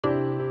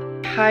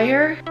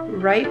entire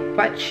right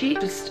butt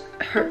cheek just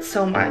hurts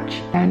so much.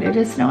 And it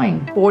is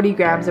snowing. 40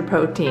 grams of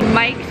protein.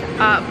 Mic'd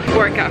up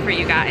workout for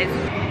you guys.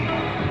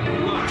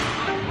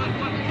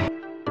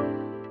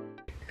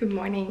 Good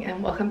morning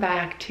and welcome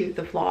back to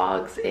the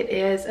vlogs. It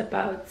is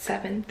about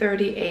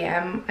 7:30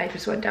 a.m. I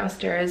just went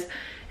downstairs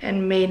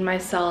and made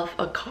myself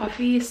a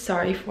coffee.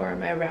 Sorry for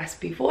my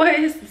raspy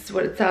voice. This is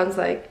what it sounds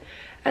like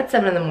at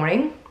 7 in the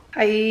morning.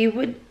 I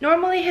would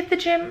normally hit the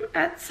gym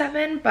at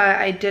 7, but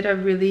I did a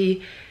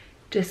really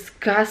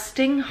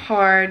disgusting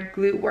hard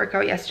glute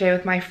workout yesterday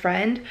with my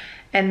friend,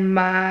 and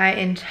my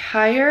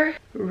entire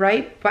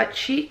right butt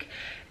cheek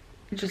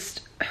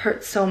just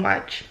hurt so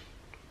much.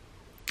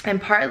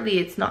 And partly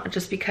it's not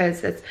just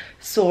because it's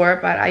sore,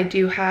 but I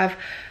do have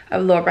a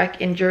lower back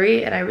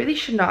injury and I really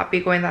should not be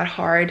going that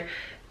hard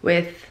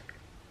with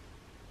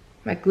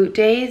my glute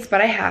days, but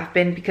I have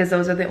been because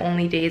those are the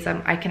only days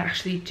I can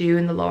actually do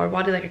in the lower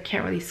body. Like I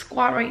can't really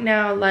squat right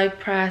now, leg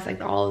press,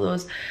 like all of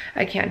those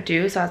I can't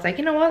do. So I was like,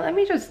 you know what, let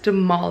me just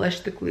demolish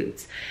the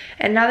glutes.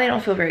 And now they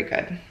don't feel very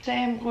good.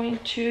 Today I'm going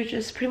to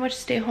just pretty much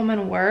stay home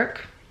and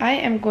work. I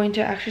am going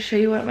to actually show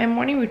you what my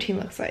morning routine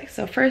looks like.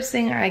 So first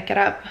thing, I get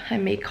up, I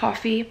make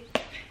coffee,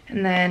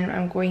 and then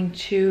I'm going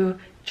to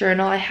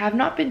journal. I have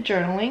not been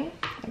journaling.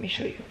 Let me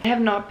show you. I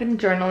have not been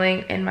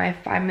journaling in my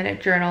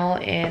 5-minute journal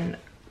in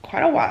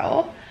quite a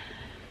while.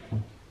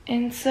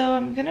 And so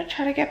I'm gonna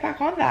try to get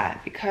back on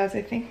that because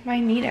I think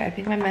I need it. I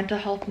think my mental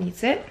health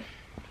needs it.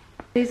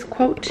 Today's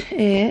quote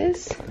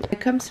is, when it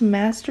comes to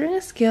mastering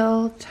a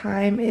skill,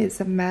 time is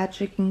a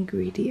magic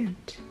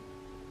ingredient.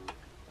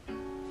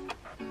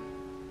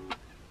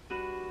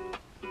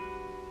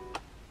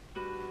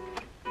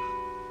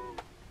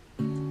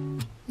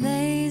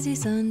 Lazy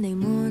Sunday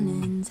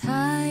mornings,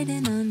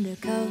 hiding under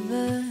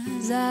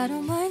covers. I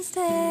don't mind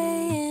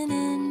staying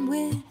in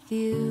with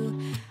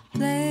you.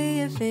 Play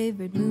your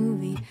favorite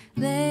movie,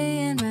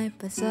 laying right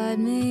beside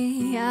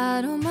me.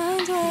 I don't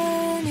mind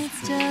when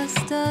it's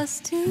just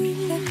us two.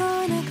 The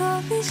corner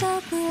coffee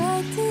shop we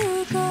like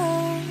to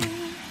go.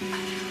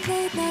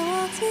 Late night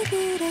walks with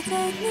you to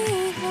take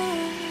me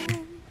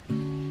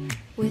home.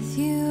 With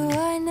you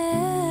I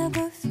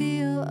never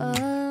feel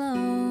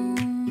alone.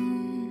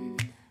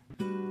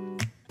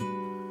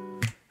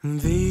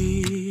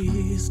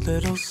 These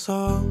little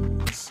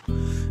songs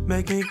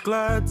make me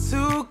glad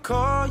to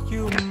call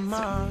you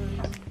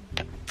mine.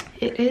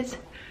 It is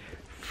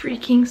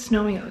freaking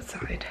snowing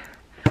outside.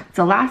 It's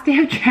the last day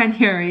of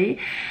January,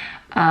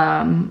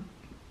 and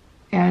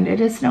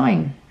it is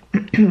snowing,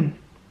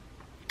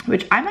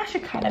 which I'm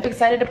actually kind of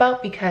excited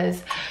about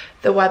because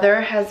the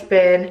weather has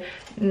been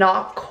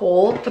not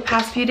cold the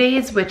past few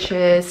days, which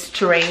is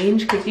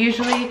strange because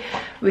usually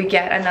we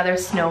get another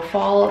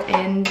snowfall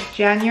in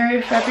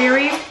January,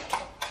 February.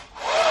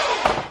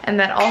 And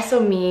that also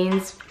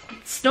means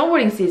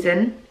snowboarding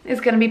season is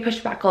going to be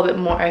pushed back a little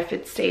bit more if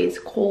it stays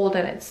cold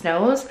and it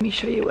snows. Let me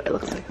show you what it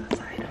looks like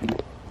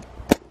outside.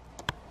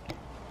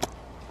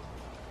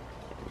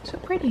 So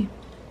pretty.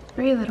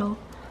 Very little.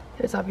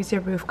 There's obviously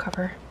a roof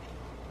cover.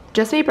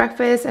 Just made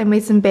breakfast. I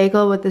made some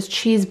bagel with this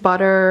cheese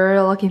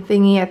butter looking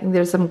thingy. I think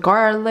there's some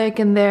garlic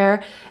in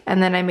there.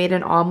 And then I made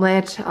an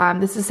omelet.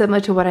 This is similar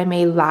to what I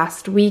made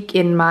last week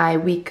in my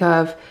week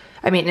of,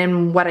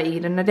 in what I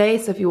eat in a day.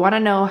 So if you want to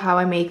know how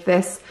I make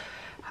this,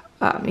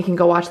 you can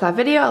go watch that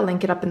video. I'll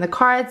link it up in the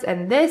cards.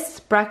 And this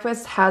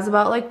breakfast has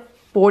about like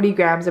 40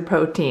 grams of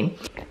protein.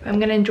 I'm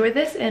gonna enjoy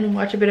this and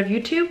watch a bit of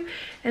YouTube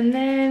and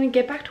then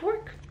get back to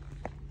work.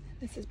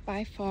 This is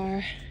by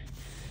far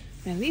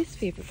my least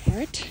favorite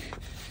part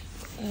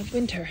of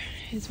winter,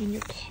 is when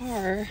your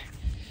car,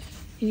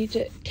 you need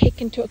to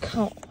take into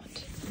account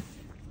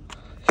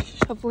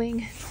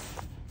shoveling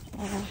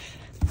off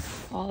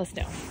all the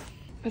snow.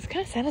 But it's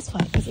kind of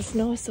satisfying because the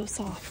snow is so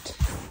soft.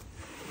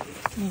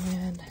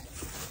 And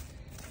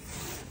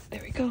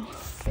there we go.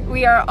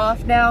 We are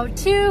off now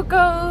to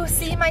go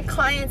see my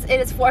clients. It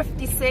is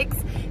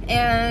 4:56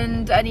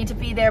 and I need to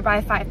be there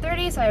by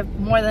 5:30, so I have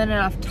more than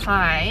enough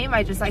time.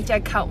 I just like to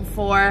account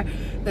for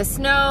the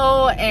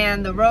snow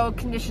and the road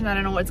condition. I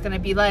don't know what it's gonna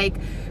be like,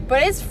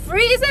 but it's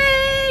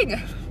freezing!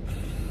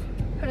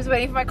 I'm just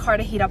waiting for my car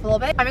to heat up a little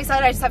bit. I'm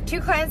excited. I just have 2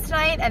 clients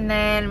tonight and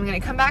then I'm gonna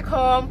come back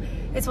home.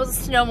 It's supposed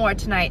to snow more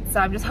tonight, so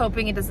I'm just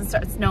hoping it doesn't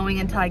start snowing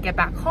until I get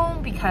back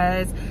home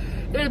because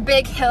there's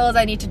big hills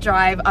I need to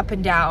drive up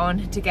and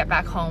down to get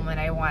back home and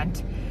I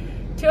want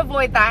to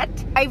avoid that.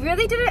 I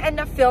really didn't end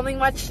up filming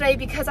much today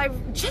because I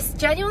just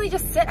genuinely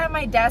just sit at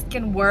my desk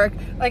and work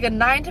like a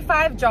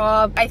 9-to-5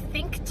 job. I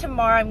think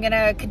tomorrow I'm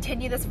gonna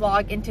continue this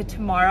vlog into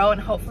tomorrow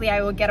and hopefully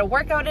I will get a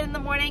workout in the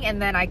morning and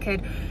then I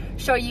could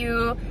show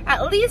you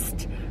at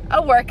least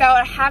a workout.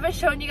 I haven't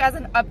shown you guys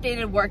an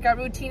updated workout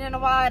routine in a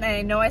while and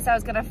I know I said I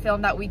was gonna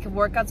film that week of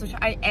workouts, which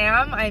I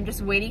am. I'm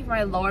just waiting for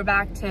my lower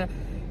back to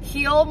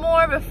heal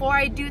more before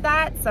I do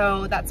that,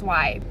 so that's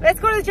why. Let's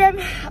go to the gym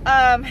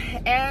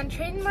and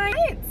train my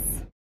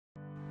clients.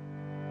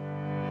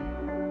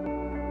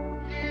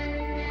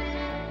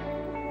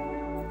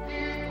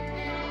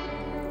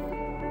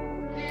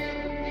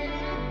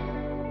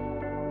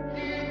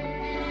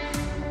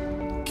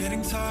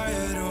 getting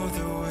tired of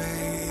the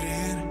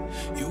waiting.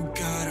 You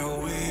gotta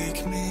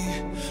wake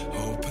me,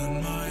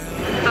 open my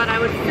eyes. Thought I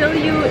would fill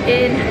you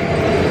in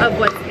of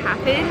what's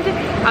happened.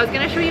 I was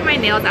gonna show you my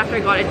nails after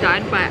I got it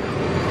done, but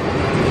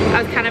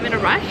I was kind of in a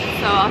rush,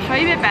 so I'll show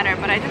you a bit better.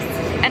 But I just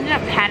ended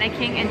up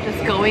panicking and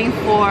just going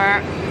for,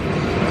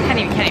 can't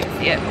even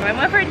see it. I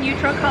went for a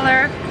neutral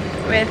color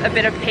with a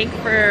bit of pink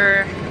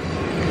for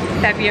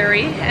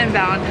February and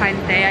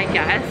Valentine's Day, I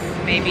guess,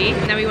 maybe.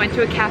 And then we went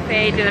to a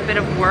cafe, did a bit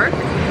of work,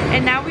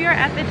 and now we are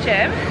at the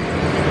gym.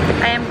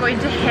 I am going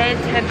to hit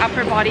an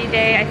upper body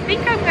day. I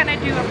think I'm gonna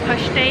do a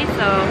push day,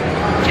 so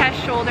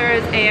chest,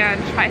 shoulders,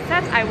 and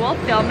triceps. I will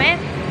film it,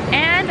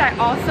 and I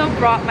also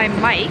brought my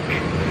mic.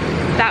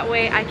 That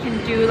way I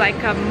can do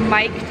like a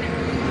mic'd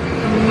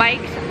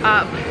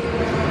up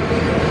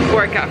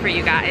workout for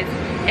you guys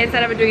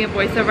instead of doing a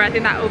voiceover. I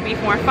think that would be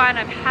more fun.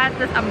 I've had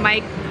this a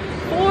mic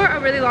for a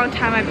really long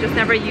time. I've just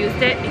never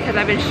used it because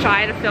I've been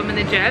shy to film in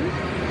the gym,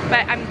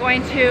 but I'm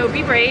going to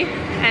be brave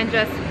and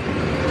just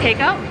take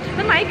out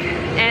the mic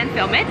and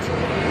film it.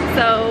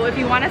 So if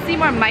you want to see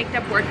more mic'd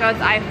up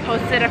workouts, I've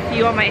posted a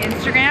few on my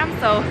Instagram,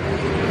 so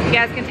you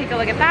guys can take a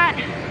look at that.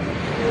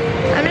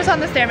 I'm just on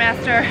the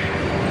Stairmaster.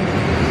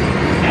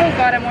 Oh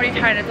god, I'm already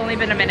tired. It's only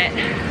been a minute.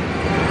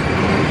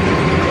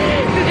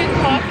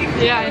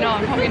 Yeah, I know,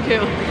 I'm talking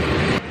too.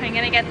 I'm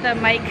gonna get the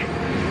mic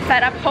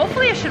set up.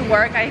 Hopefully it should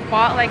work. I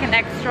bought like an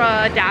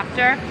extra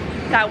adapter.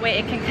 That way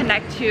it can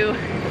connect to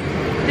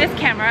this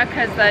camera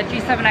because the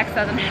G7X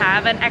doesn't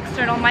have an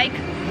external mic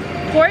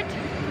port.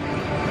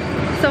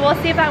 So we'll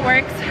see if that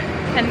works.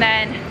 And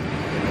then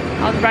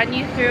I'll run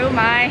you through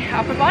my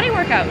upper body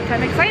workout.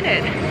 I'm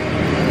excited.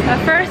 But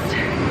first,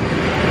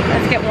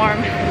 let's get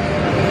warm.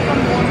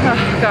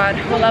 Oh god,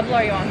 what level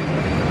are you on?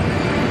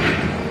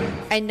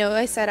 I know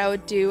I said I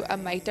would do a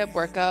mic'd up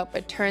workout,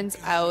 but turns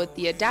out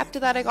the adapter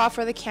that I got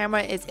for the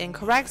camera is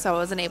incorrect, so I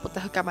wasn't able to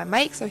hook up my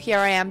mic, so here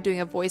I am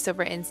doing a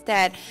voiceover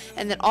instead.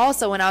 And then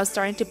also when I was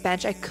starting to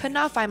bench, I could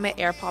not find my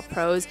AirPod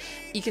Pros.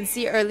 You can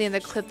see early in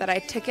the clip that I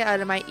took it out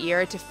of my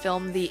ear to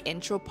film the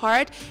intro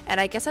part, and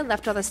I guess I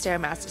left it on the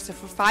Stairmaster, so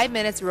for 5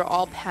 minutes we were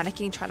all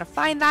panicking trying to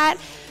find that.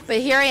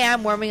 But here I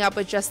am warming up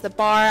with just the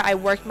bar. I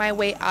worked my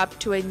way up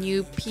to a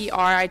new PR.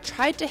 I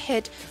tried to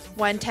hit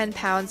 110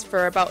 pounds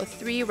for about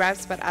 3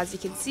 reps, but as you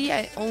can see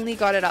I only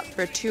got it up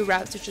for 2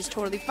 reps, which is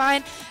totally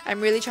fine. I'm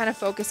really trying to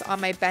focus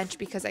on my bench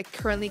because I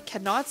currently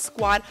cannot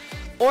squat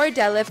or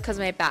deadlift because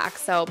of my back,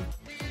 so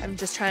I'm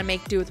just trying to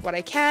make do with what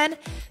I can.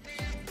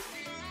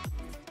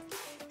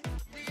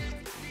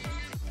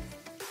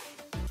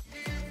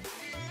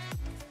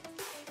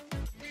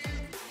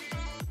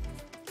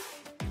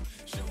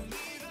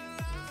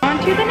 On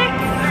to the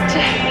next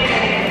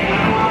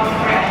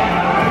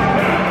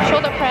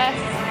shoulder press.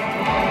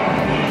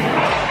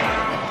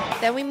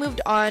 Then we moved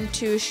on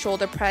to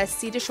shoulder press,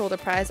 seated shoulder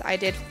press. I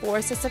did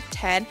 4 sets of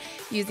 10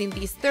 using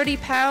these 30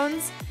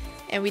 pounds,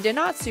 and we did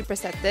not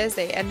superset this.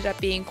 They ended up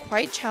being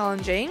quite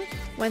challenging.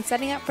 When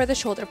setting up for the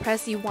shoulder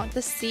press, you want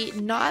the seat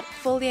not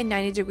fully at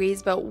 90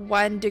 degrees, but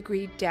 1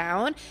 degree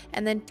down.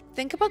 And then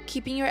think about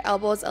keeping your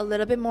elbows a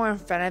little bit more in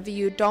front of you.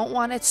 You don't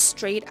want it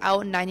straight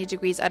out 90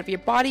 degrees out of your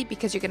body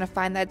because you're gonna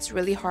find that it's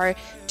really hard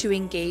to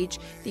engage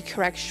the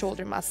correct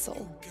shoulder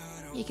muscle.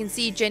 You can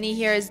see Jenny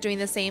here is doing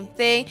the same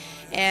thing,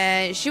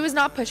 and she was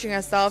not pushing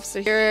herself,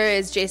 so here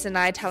is Jason and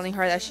I telling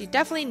her that she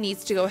definitely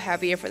needs to go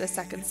heavier for the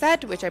second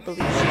set, which I believe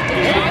she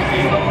did.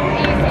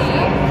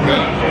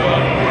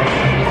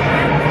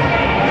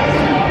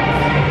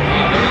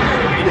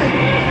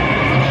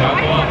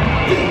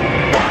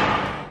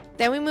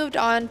 Then we moved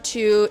on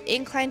to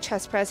incline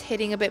chest press,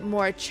 hitting a bit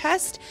more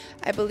chest.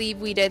 I believe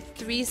we did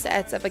 3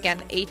 sets of,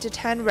 again, 8 to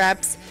 10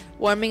 reps,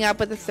 warming up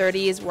with the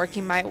 30s,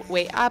 working my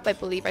way up. I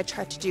believe I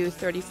tried to do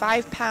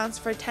 35 pounds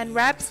for 10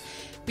 reps.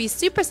 We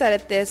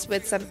supersetted this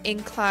with some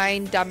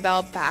incline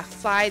dumbbell back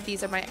fly.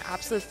 These are my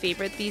absolute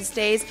favorite these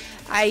days.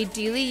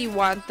 Ideally, you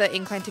want the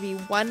incline to be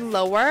 1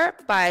 lower,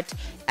 but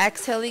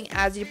exhaling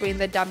as you bring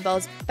the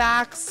dumbbells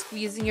back,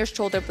 squeezing your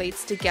shoulder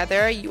blades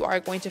together. You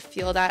are going to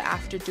feel that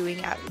after doing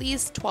at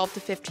least 12 to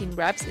 15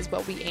 reps is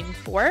what we aim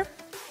for.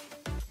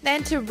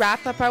 Then to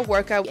wrap up our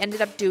workout, we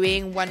ended up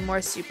doing 1 more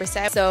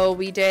superset. So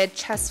we did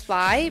chest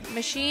fly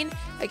machine,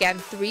 again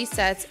 3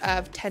 sets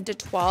of 10 to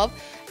 12.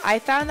 I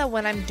found that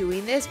when I'm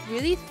doing this,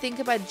 really think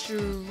about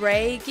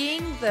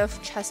dragging the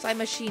chest fly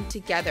machine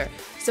together.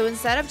 So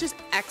instead of just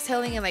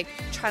exhaling and like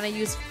trying to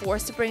use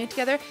force to bring it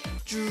together,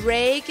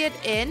 drag it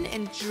in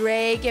and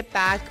drag it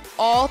back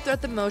all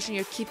throughout the motion.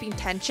 You're keeping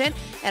tension,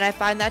 and I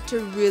find that to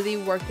really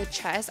work the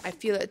chest. I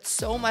feel it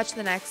so much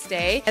the next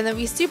day. And then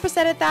we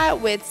supersetted that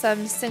with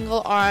some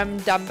single arm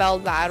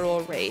dumbbell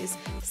lateral raise.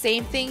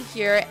 Same thing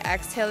here,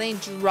 exhaling,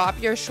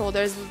 drop your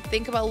shoulders.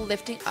 Think about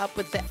lifting up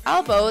with the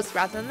elbows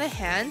rather than the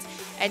hands,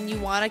 and you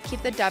want to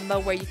keep the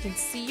dumbbell where you can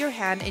see your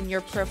hand in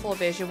your peripheral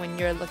vision when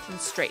you're looking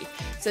straight.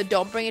 So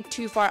don't bring it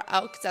too far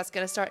out because that's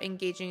going to start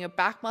engaging your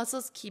back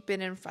muscles. Keep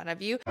it in front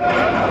of you. Almost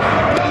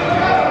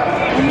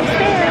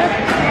there.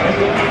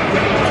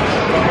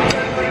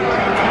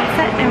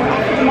 Set, and we're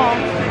off to the mall.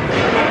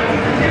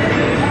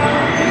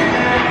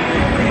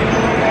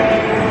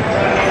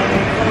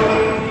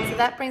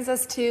 brings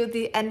us to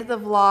the end of the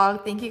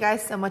vlog. Thank you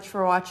guys so much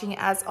for watching.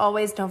 As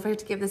always, don't forget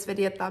to give this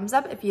video a thumbs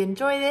up if you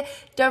enjoyed it.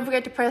 Don't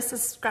forget to press the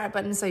subscribe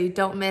button so you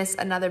don't miss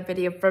another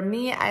video from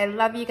me. I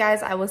love you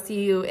guys. I will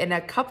see you in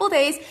a couple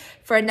days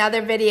for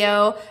another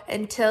video.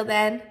 Until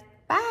then,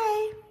 bye.